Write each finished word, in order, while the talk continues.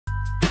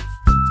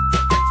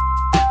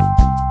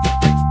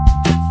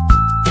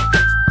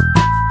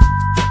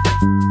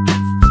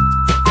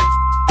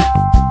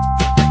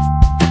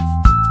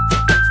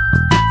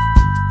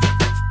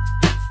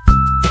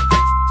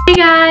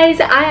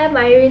I am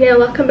Irene and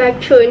welcome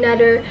back to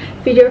another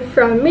video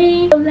from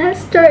me. Let's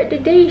start the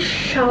day,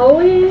 shall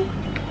we?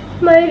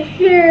 My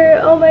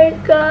hair, oh my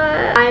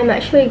god. I'm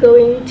actually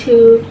going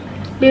to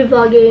be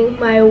vlogging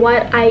my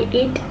what I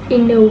eat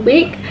in a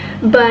week,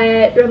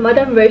 but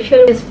Ramadan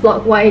version is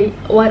vlog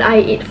what I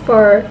eat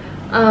for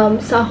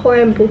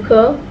sahur and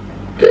buka.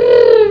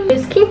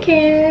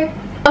 Skincare.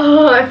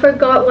 Oh, I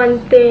forgot one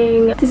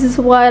thing. This is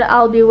what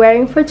I'll be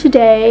wearing for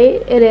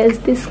today. It is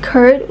this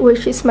skirt,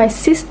 which is my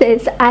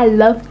sister's. I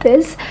love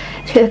this.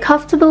 It's really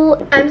comfortable.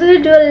 I'm gonna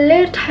do a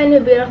little tiny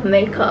bit of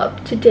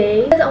makeup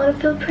today. I want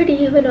to feel pretty,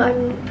 even though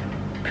I'm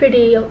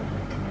pretty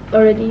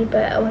already,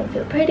 but I want to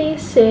feel pretty.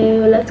 So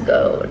let's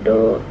go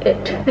do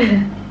it.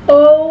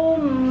 Oh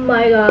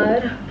my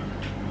god.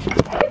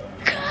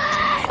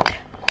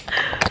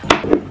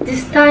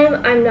 This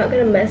time I'm not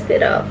gonna mess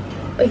it up.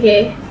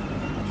 Okay.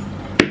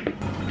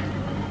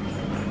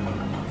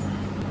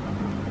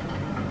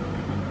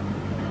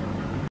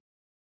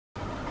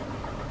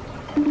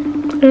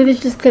 Really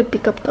just gonna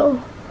pick up though.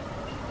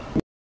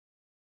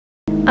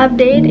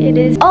 Update, it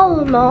is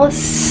almost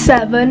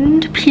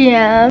 7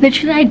 p.m.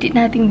 Literally I did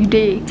nothing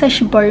today.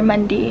 Such a boring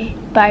Monday.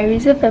 But I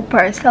reserved a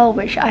parcel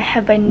which I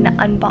haven't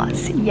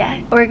unboxed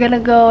yet. We're gonna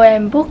go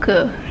and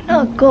buka.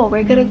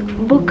 We're gonna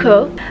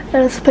buka.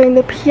 Let us play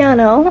the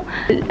piano.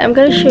 I'm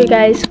gonna show you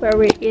guys where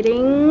we're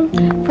eating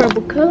for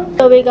buka.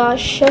 So we got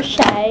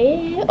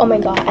shoshai. Oh my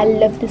god, I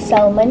love the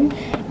salmon.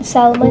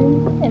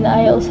 And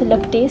I also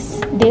love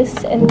this and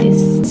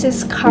this. This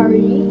is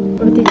curry,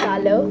 roti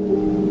jalo.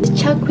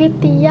 Char kway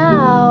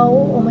teow.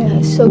 Oh my god,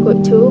 it's so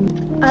good too.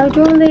 I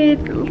don't really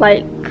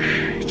like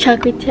char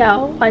kway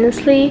teow,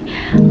 honestly.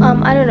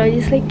 I don't know,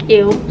 just like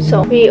ew.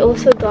 So we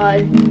also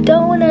got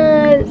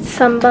donut,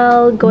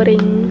 sambal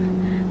goreng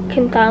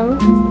kentang.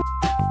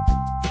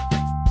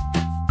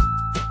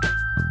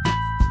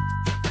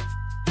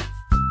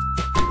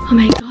 Oh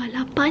my god,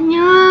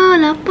 lapanya.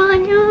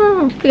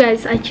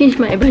 Guys, I changed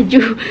my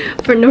baju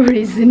for no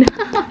reason.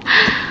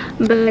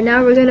 But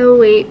now we're gonna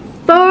wait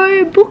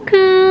for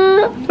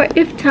buka, for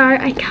iftar.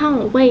 I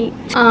can't wait.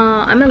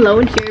 I'm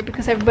alone here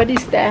because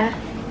everybody's there.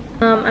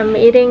 I'm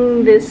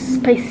eating this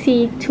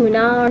spicy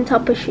tuna on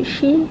top of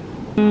sushi.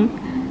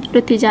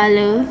 Roti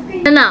jalo.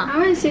 Nana, I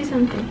want to say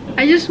something.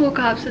 I just woke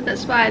up, so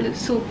that's why I look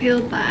so pale.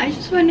 But I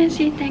just want to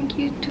say thank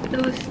you to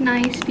those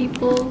nice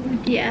people who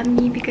DM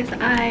me because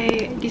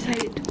I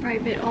decided to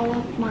private all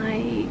of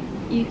my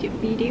YouTube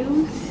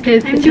videos.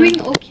 I'm doing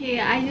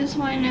okay. I just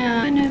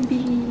wanna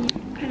be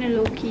kind of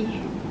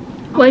low-key.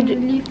 I want to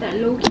live that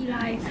low-key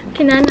life.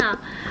 Okay, Nana,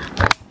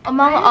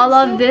 among all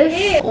of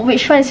this,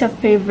 which one is your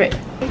favorite?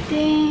 I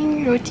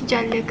think roti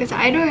jala because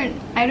I don't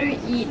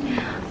eat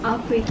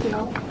kway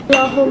teow.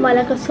 Allahumma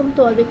laka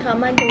sumtu wa bika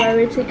amantu wa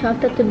rizqika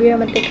tatbira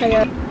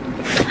matakaya.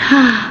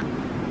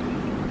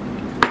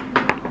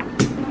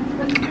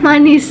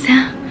 Manis.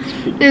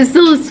 It's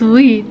so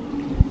sweet.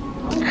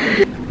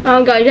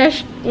 Oh god,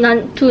 just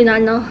two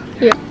nana.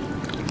 Yeah.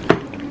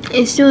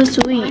 It's so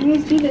sweet.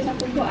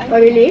 Oh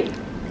really?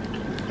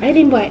 I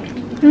didn't buy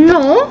it.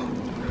 No.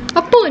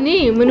 Apa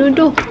ni?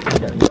 Menuduh.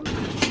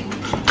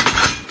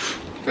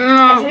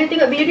 Saya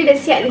tengok video dia dah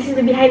siap. This is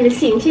the behind the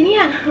scene. Macam ni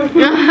lah.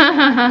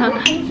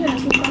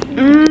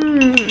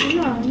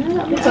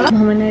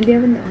 Mana dia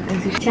benar?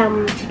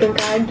 Macam chicken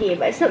kage,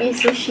 but it's not really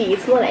sushi.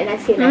 It's more like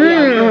nasi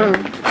ayam.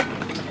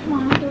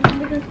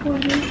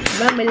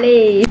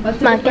 Malay.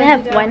 Ma, can I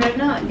have one?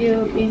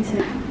 Dia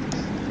insert.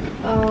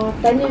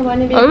 Tanya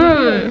mana dia.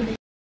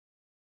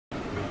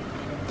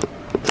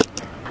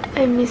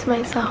 I miss my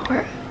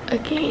sahur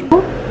again.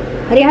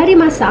 Hari-hari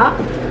masak,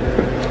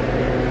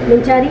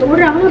 mencari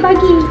orang lah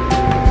bagi.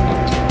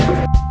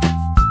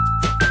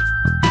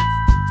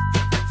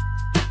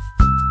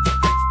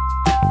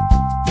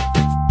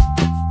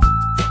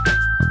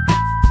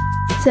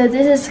 So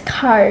this is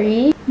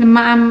curry.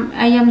 Lemak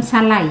ayam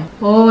salai.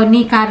 Oh,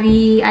 ni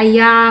kari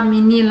ayam,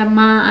 ini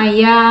lemak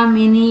ayam,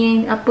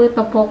 ini apa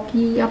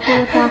topoki,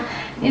 apa.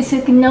 It's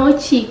a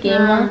gnocchi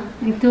game.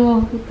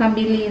 Itu ikan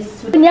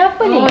bilis. Ini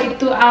apa ni? Oh,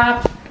 itu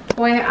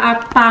kue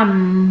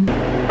apam.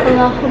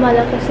 Allahumma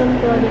laka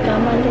sumtu wa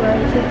bika amantu wa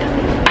rizqika.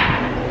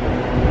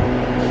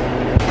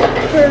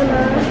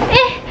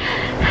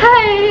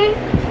 Hi.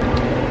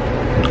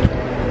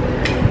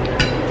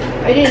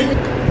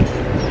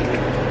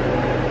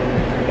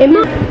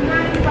 Emma,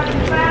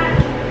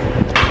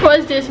 what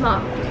is this,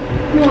 Mom?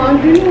 No, I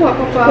don't know what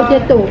papa.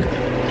 Potato.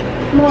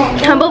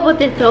 Jumbo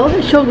potato.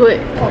 It's so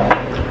good.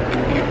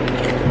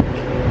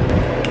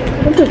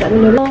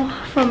 Oh,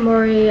 from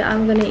Mori,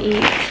 I'm gonna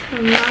eat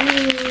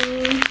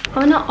ramen. I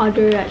wanna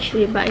order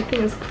actually, but I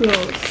think it's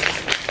closed.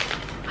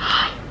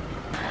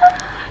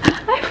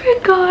 I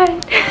forgot.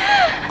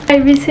 I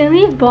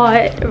recently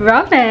bought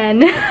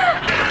ramen.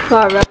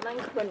 Got ramen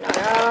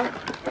carbonara,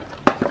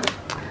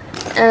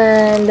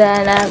 and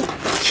then I have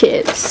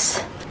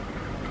chips.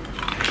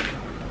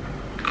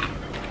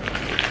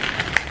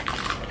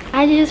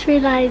 I just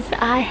realized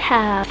I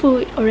have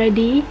food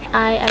already.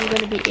 I am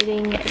gonna be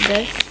eating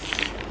this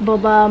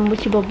boba,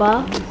 mochi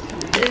boba.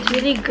 It's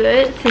really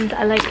good since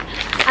I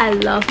I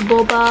love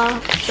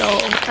boba, so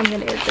I'm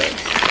gonna eat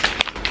this.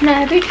 Now,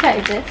 have you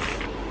tried this?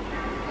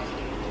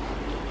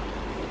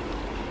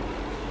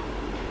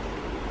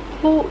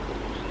 Oh,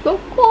 so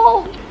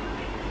cool!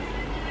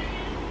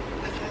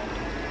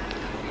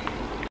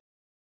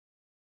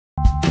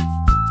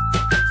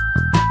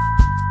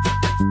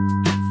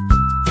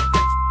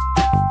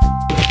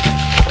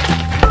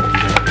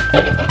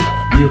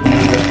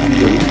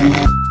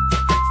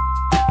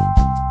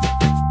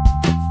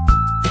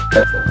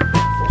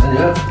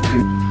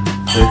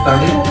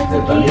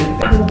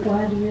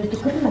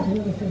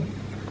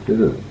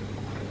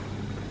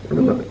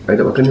 Saya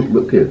tak makan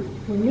buka.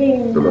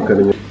 Tak makan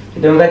dengan.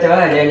 Kita orang kacau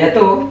lah, jangan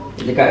jatuh.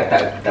 Dia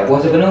cakap tak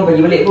puasa penuh,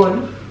 bagi balik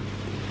pun.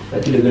 Lepas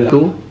tu dia gelap.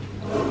 Tu.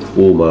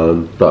 Oh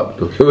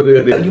mantap tu.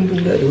 Tak jumpa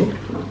pula tu.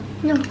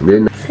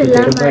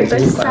 Selamat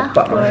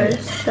bersahur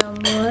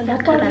semua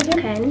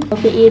rakan-rakan.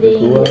 Kopi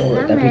iring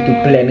Tapi tu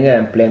plan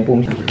kan, plan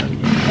pun.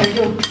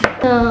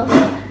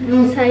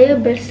 Saya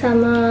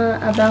bersama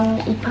abang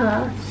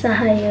ipar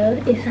saya.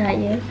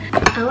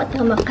 Awak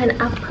tengah makan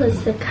apa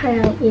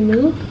sekarang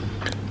ini?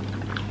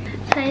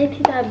 Saya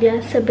tidak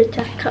biasa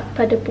bercakap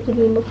pada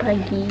pukul 5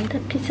 pagi,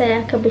 tapi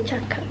saya akan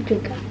bercakap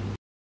juga.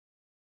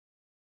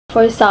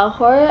 For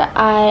sahur,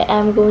 I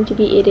am going to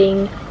be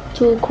eating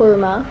 2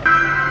 kurma.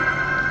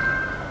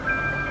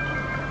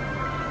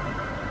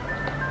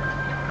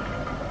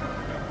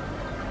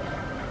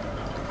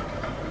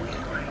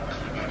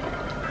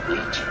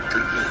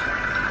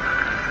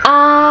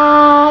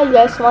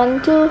 You guys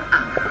want to?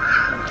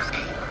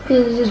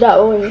 This is that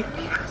way.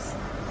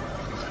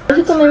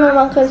 Saya suka memang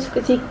makan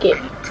sikit-sikit.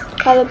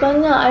 Kalau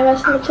banyak, I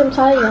rasa macam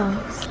sayang.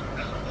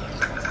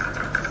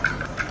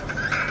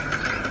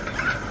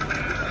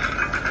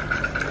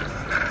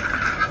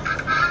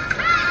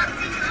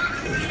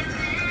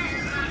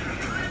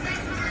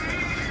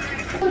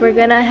 We're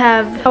gonna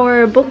have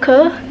our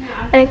buka,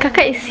 and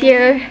kakak is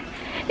here.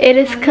 It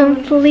is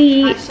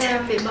complete.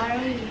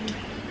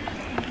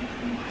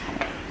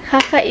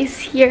 Kakak is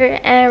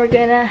here and we're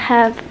gonna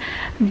have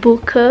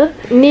buka.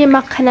 Ni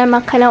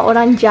makanan-makanan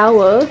orang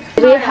Jawa.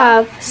 We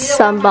have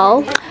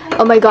sambal.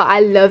 Oh my god,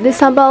 I love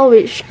this sambal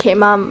which Kate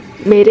Mom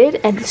made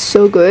it and it's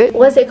so good.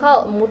 What's it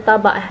called?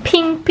 Mutabak.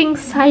 Pink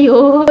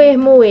sayur.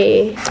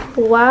 Mueh.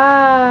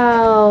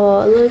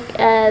 Wow, look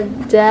at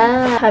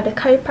that. Have the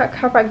curry part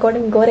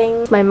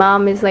goreng. My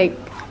mom is like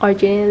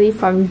originally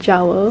from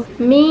Jawa.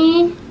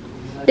 Me,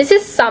 this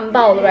is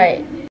sambal,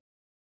 right?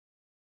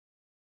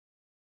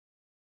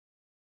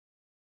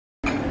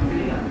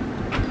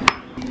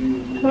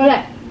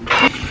 Alright,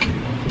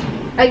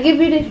 I give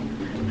you this.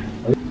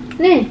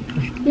 Ni,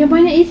 yang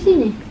banyak isi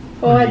ni.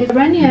 Oh, ada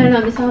berani lah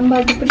nak ambil sambal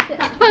tu pedas.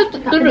 Apa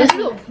tu terus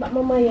tu? Sebab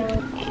mama yang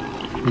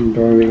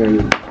Tuan dengan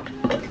ni.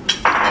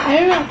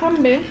 I nak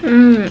kambing.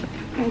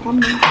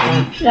 Kambing.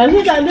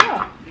 Lalu tak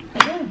ada.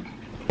 Tak ada.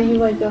 Ini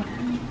wajah.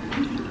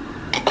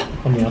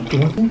 Kami apa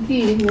lah?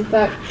 Mungkin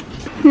dekat.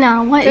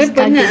 Now, what is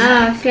daging?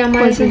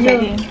 What is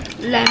daging?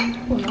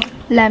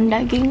 Lamb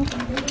daging.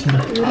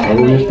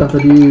 Kalau ni start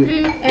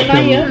tadi.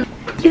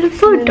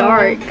 It's so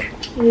dark.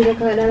 Ni dah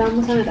dah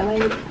lama sangat tak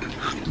main.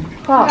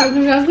 Kak,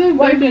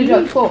 why do you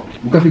cook?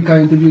 Bukan Fika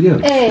interview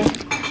dia.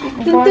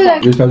 Tentu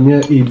lah.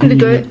 Biasanya A, B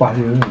lepas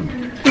je.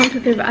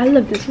 I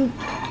love this one.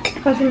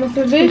 Kasih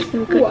masa base.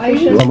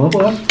 Lama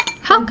apa lah?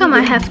 How come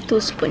I have 2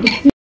 spoons?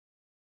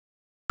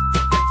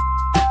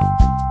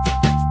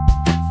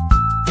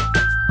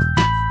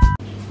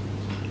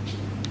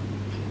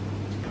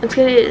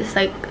 Actually, it's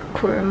like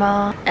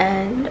kurma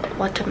and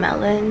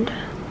watermelon.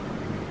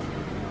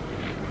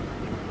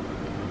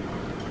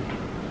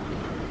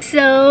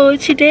 So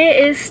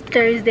today is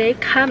Thursday,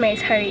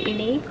 Kamis hari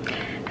ini.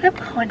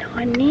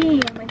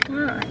 Honey, oh my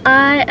god.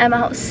 I am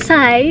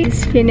outside.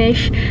 Just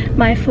finished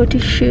my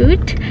photo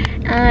shoot.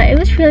 It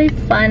was really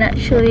fun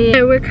actually.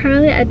 We're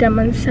currently at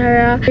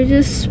Damansara. We're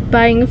just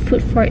buying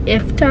food for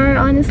iftar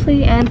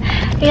honestly, and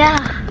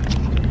yeah.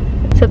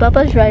 So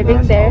Papa's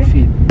driving there.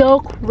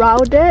 So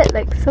crowded,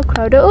 like so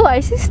crowded. Oh, I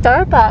see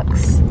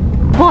Starbucks.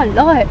 Oh,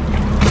 Lord.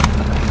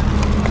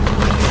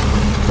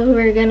 So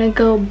we're gonna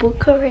go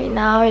buka right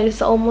now.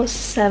 It's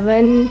almost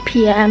 7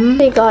 p.m.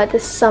 We got the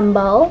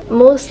sambal.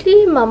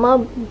 Mostly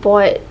Mama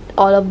bought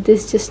all of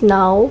this just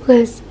now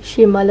because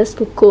she malas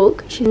to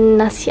cook. She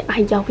nasi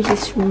ayam, which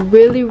is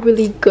really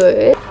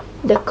good.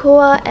 The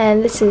kuah,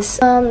 and this is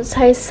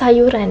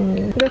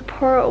sayuran. We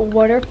pour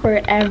water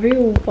for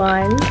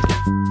everyone.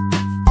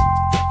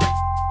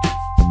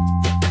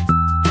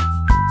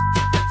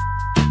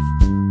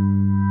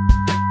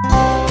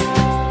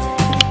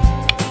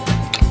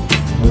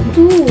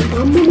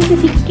 Ambil dia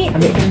sikit.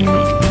 Ambil kan ni.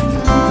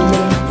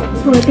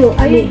 Tengok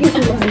air dia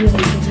tu.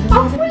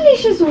 Apa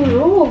Malaysia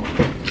suruh?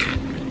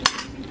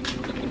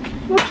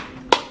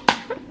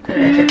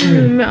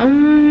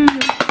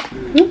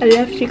 I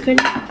love chicken.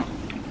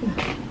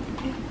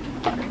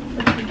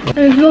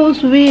 It's so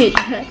sweet.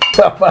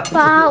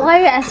 Wow, why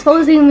are you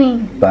exposing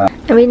me?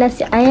 Ambil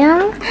nasi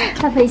ayam.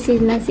 Apa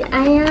isi nasi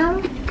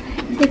ayam?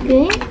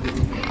 Chicken.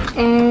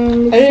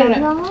 And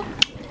sambal.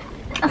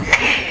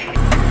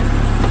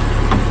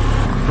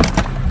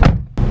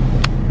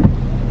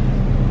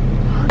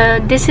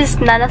 This is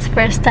Nana's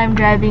first time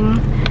driving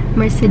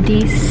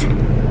Mercedes.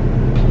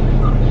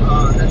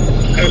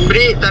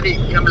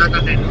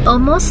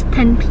 Almost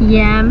 10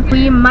 p.m.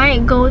 We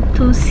might go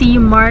to see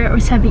Mart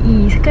or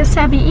 7E because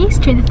 7E is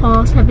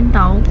 24/7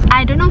 now.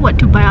 I don't know what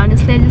to buy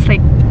honestly. Just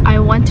like I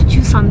want to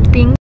choose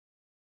something.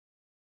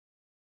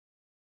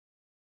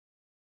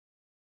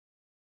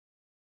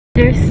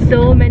 There's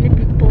so many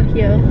people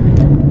here,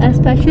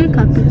 especially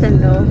Kapitan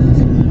though.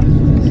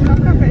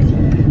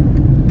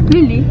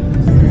 Really?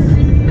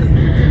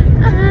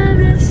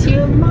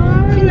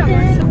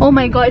 Oh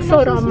my god, it's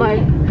so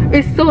ramai.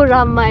 It's so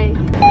ramai.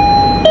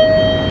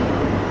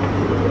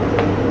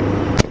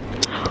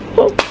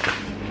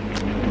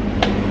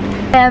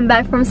 I'm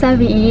back from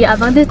 7E.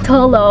 Abang dia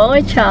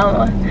tolong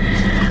macam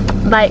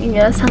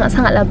baiknya,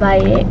 sangat-sangatlah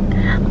baik.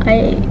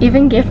 I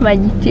even gave my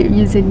YouTube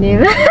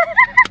username.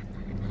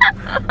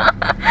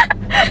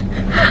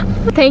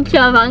 Thank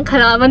you abang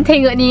kalau abang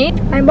tengok ni.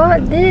 I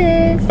bought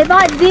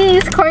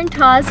this corn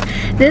toss.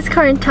 This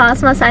corn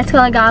toss masa I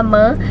sekolah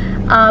agama.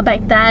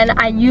 Back then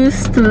I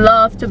used to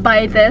love to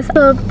buy this.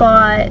 So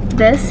bought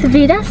this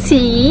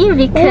Vidasi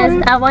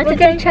because I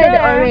wanted to try the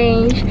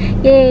orange.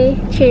 Yay!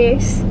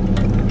 Cheers.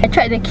 I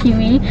tried the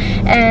kiwi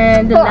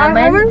and the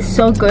lemon.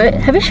 So good.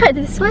 Have you tried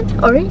this one?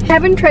 Orange?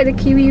 I haven't tried the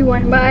kiwi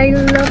one, but I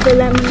love the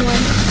lemon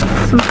one.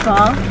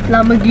 Sumpah,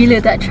 lama gila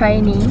tak try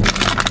ni.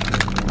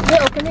 Can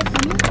you open it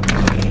for me?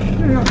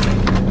 No.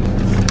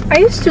 I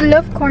used to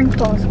love corn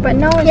toss, but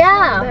now it's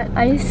not that.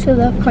 I used to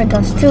love corn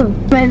toss too.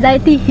 My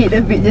anxiety hit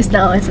a bit just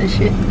now as a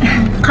shit.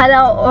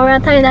 Kalau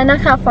orang tanya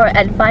Nana for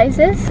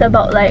advices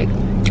about like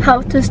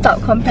how to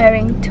stop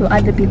comparing to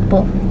other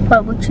people,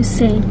 what would you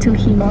say to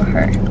him or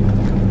her?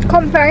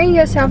 Comparing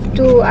yourself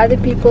to other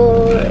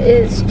people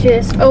is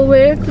just a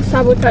way to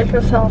sabotage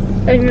yourself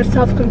and your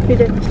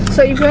self-confidence.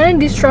 So if you want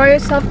to destroy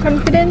your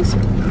self-confidence,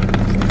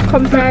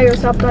 compare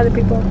yourself to other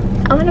people.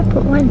 I want to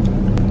put one.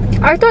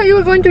 I thought you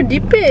were going to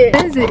dip it.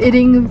 What is it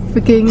eating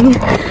freaking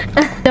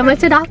dah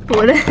macam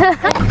dapur.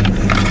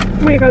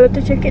 Wait, kalau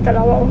tercekik tak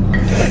lawa.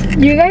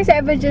 You guys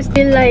ever just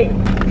feel like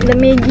the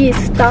Maggi is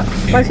stuck?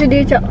 Lepas tu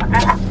dia macam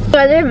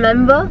I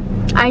remember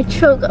I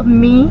choked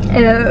me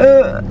and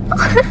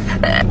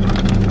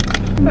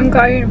I'm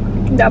crying.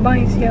 The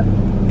abang is here.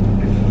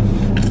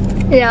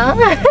 yeah.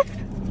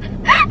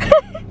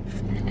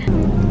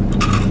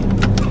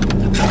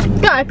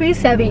 No, I pretty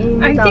savvy.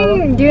 I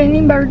think dia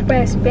ni baru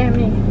dapat SPM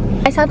ni.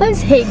 I sometimes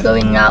hate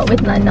going out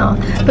with Nana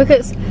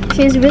because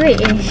she's really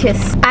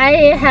anxious.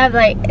 I have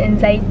like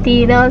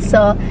anxiety, you know,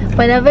 so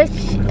whenever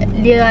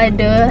dia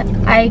ada,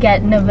 I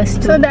get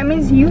nervous too. So that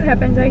means you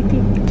have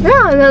anxiety.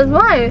 Yeah, that's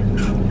why.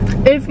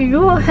 If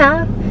you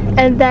have,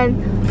 and then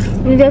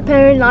you get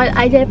paranoid,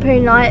 I get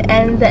paranoid,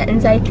 and the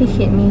anxiety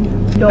hit me.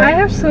 I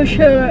have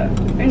social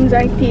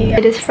anxiety.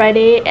 It is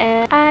Friday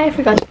and I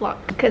forgot to vlog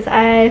because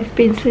I've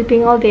been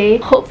sleeping all day.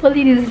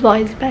 Hopefully this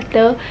vlog is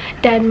better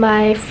than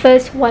my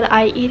first what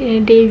I eat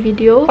in a day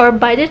video, or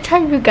by the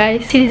time you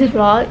guys see this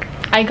vlog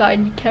I got a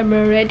new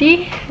camera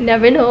ready.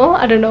 Never know,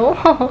 I don't know.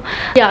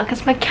 Yeah,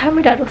 because my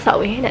camera dah rosak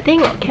weh. Nak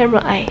tengok camera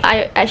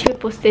I actually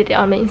posted it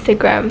on my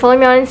Instagram. Follow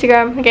me on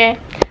Instagram,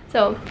 okay?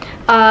 So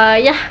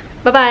yeah,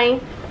 bye bye.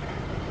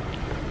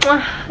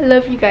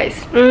 Love you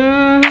guys.